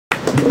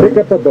pick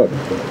up a book.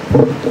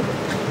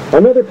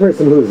 Another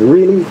person who's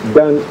really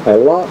done a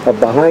lot of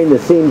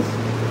behind-the-scenes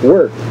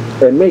work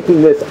and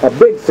making this a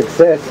big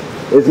success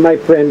is my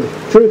friend,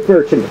 truth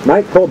merchant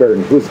Mike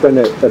Colburn, who's going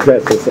to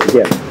address us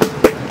again.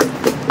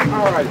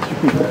 All right.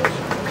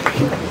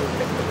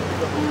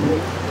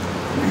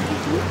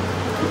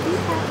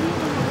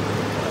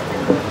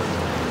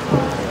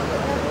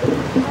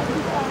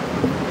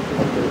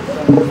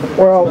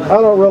 Well,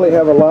 I don't really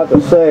have a lot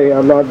to say.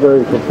 I'm not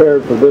very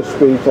prepared for this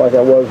speech like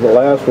I was the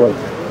last one.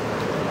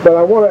 But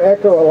I want to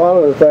echo a lot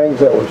of the things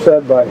that were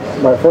said by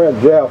my friend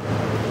Jeff,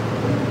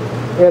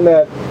 in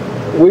that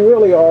we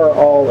really are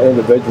all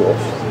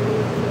individuals.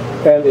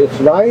 And it's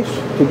nice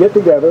to get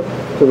together,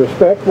 to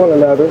respect one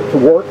another, to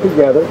work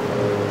together,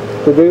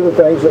 to do the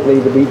things that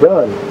need to be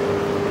done.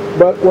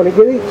 But when it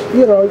gets,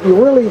 you know, you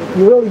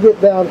really get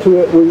down to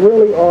it, we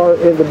really are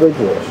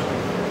individuals.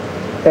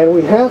 And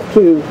we have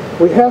to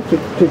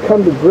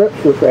come to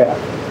grips with that.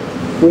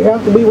 We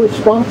have to be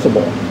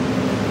responsible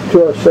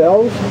to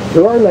ourselves,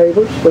 to our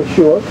neighbors for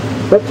sure,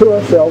 but to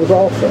ourselves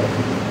also.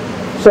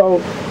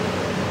 So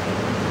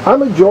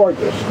I'm a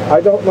Georgist.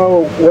 I don't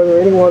know whether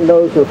anyone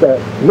knows what that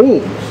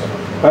means.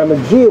 I'm a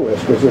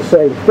geoist, it's the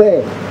same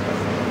thing.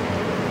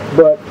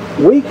 But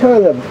we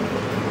kind of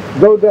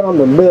go down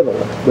the middle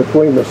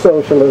between the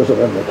socialism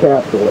and the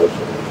capitalism.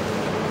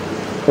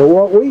 And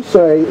what we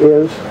say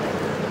is,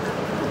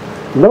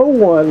 no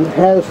one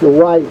has the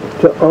right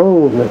to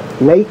own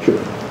nature.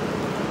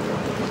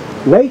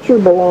 Nature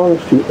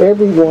belongs to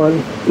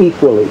everyone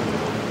equally.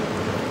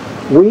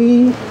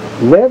 We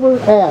never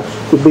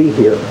asked to be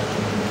here.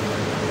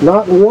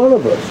 Not one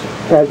of us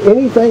had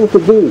anything to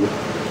do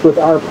with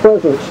our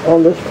presence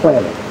on this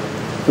planet.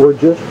 We're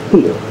just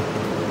here.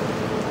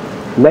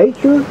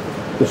 Nature,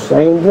 the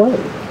same way.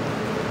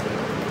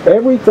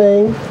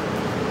 Everything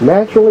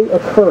naturally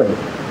occurring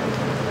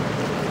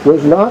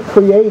was not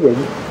created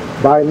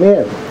by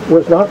men,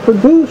 was not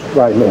produced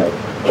by men,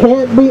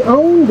 can't be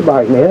owned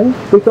by men,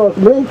 because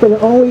men can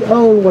only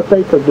own what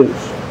they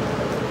produce.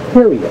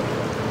 Period.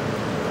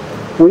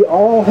 We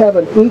all have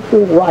an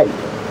equal right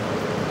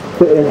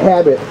to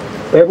inhabit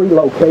every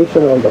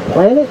location on the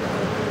planet.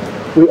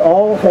 We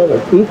all have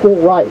an equal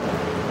right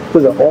to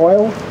the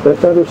oil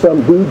that's under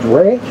some dude's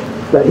ranch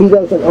that he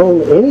doesn't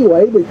own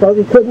anyway because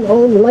he couldn't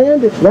own the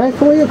land that's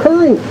naturally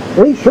occurring.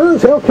 And he sure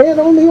as hell can't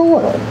own the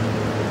oil.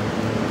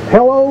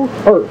 Hello,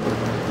 Earth.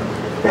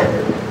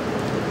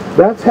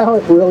 That's how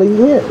it really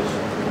is.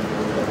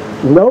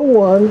 No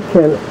one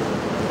can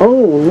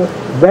own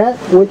that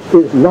which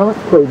is not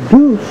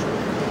produced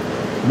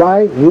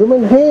by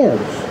human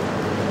hands.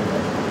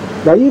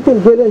 Now you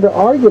can get into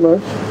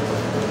arguments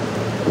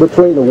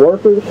between the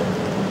workers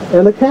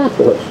and the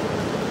capitalists.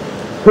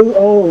 Who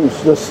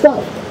owns the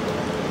stuff?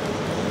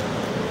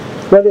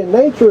 But in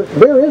nature,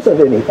 there isn't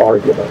any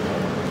argument.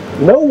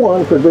 No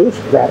one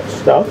produced that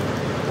stuff.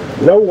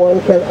 No one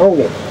can own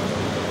it.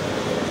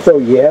 So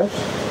yes,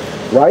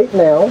 right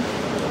now,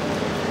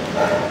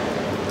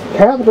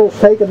 capital's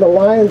taken the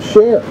lion's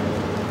share.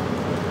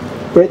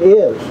 It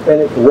is,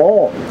 and it's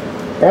wrong.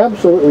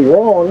 Absolutely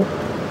wrong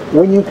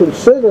when you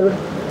consider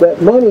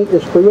that money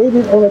is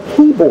created on a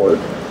keyboard.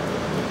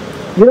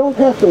 You don't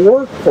have to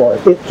work for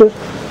it. It just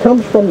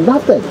comes from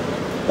nothing,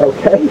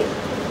 okay?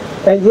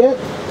 And yet,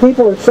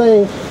 people are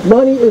saying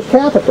money is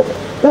capital.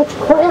 That's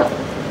crap.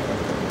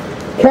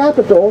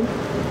 Capital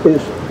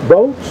is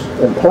boats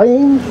and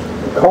planes,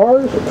 and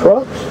cars and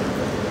trucks,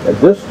 and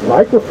this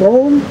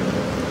microphone.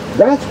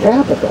 That's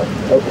capital,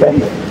 okay?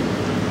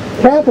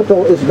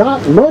 Capital is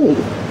not money.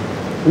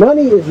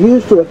 Money is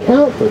used to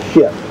account for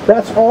shit.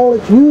 That's all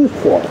it's used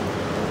for.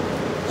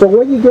 So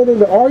when you get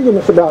into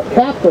arguments about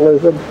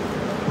capitalism,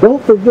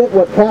 don't forget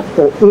what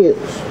capital is.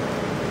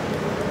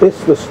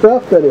 It's the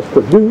stuff that is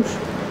produced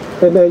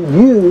and then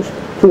used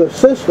to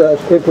assist us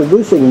in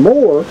producing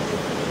more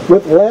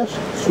with less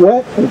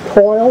sweat and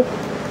toil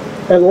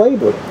and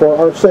labor for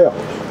ourselves.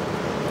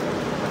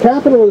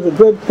 Capital is a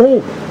good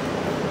thing.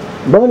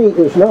 Money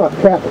is not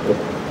capital.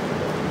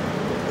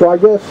 So I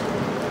guess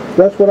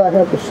that's what I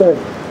have to say.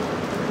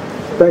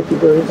 Thank you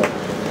very much.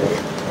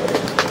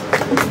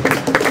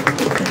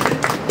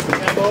 We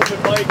have open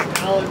mic,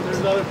 Alan.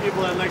 There's other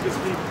people that'd like to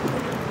speak.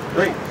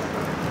 Great.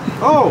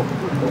 Oh,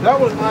 that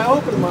was my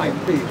open mic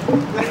piece.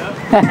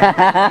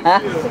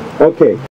 Yeah. Okay.